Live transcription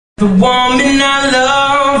The woman I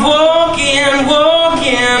love, walking,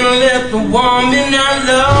 walking. Let the woman I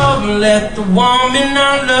love, let the woman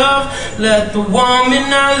I love, let the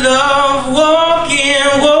woman I love,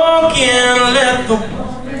 walking, walking. Let the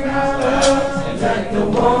woman I love, let the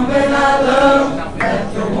woman I love,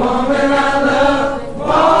 let the woman I love,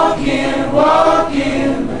 walking,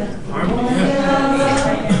 walking. Let the woman I love,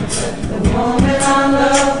 let the woman I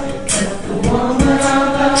love, let the woman I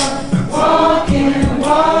love, walking,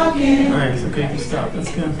 walking. Alright, it's okay, you can stop.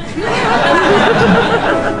 That's good.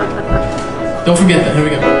 Don't forget that. Here we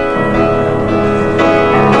go.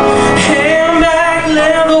 Hand back,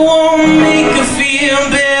 let the woman make her feel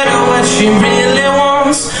better. What she really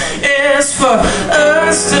wants is for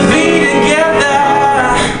us to be together.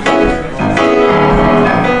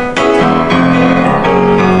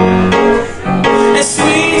 And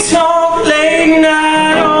sweet talk late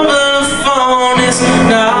night on the phone is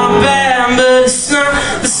not bad, but it's not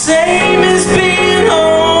the same as being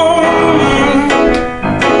home.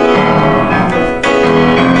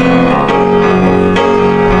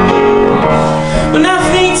 When I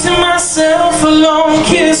think to myself, long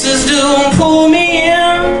kisses don't pull me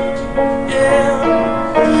in,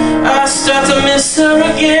 yeah. I start to miss her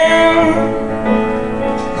again.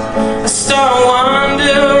 I start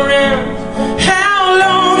wondering, how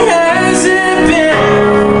long has it been?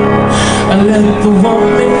 I let the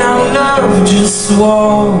woman I love just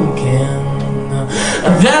walk in.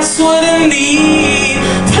 That's what I need.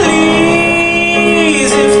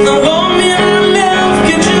 Please, if the woman I love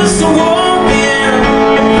could just walk in,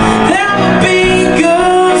 that would be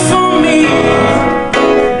good for me.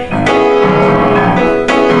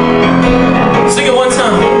 Sing it one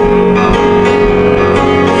time.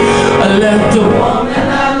 I let the woman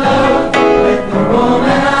I love, let the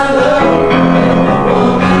woman I love, let the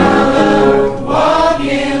woman I love,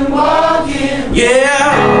 walking, walking. Yeah,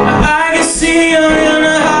 I can see her in a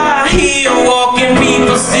high heel, walking,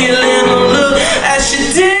 people stealing a look as she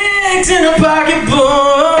digs in her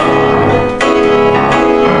pocketbook.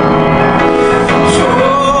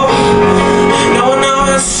 Oh, no,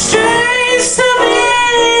 it's strange to me.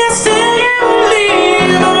 I still can't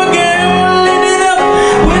believe I'm a girl ended up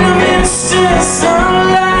with a Mr.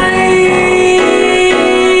 Sunlight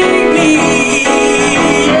me.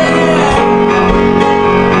 Yeah.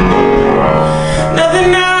 Nothing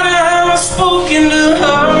out of how I've spoken to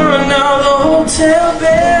her, another hotel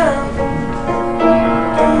bed.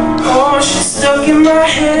 Oh, she's stuck in my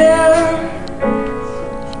hair,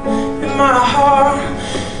 and my heart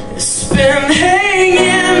has been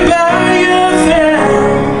hanging by your thread.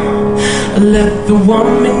 I let the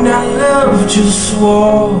woman I love just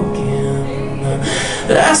walk in.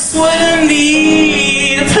 That's what I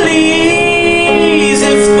need. Please,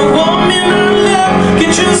 if the woman I love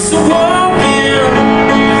could just walk in,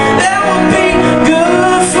 that would be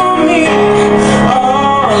good for me.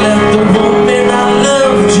 Oh, let the woman I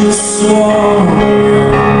love just walk in.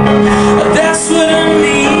 That's what I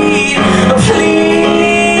need.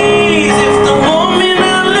 Please, if the woman I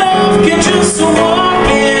love could just walk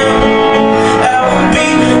in, that would be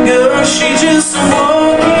good. She just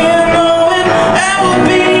walk in, knowing that would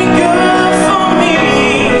be good for me.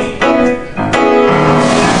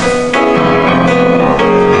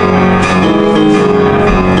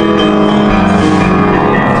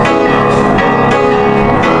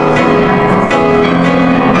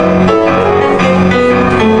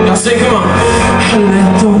 Now say, come on.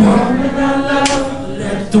 Let the woman I love,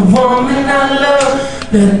 let the woman I love,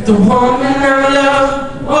 let the woman I love,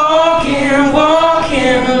 walking,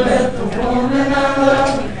 walking. Let the woman I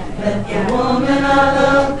love, let the woman I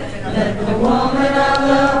love, let the woman I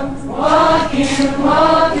love, walking,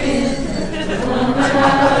 walking. Let the woman I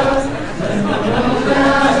love, let the woman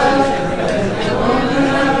I love, let the woman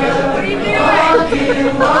I love, walking,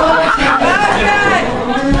 walking.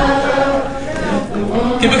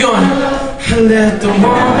 Keep it going. Let the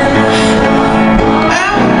woman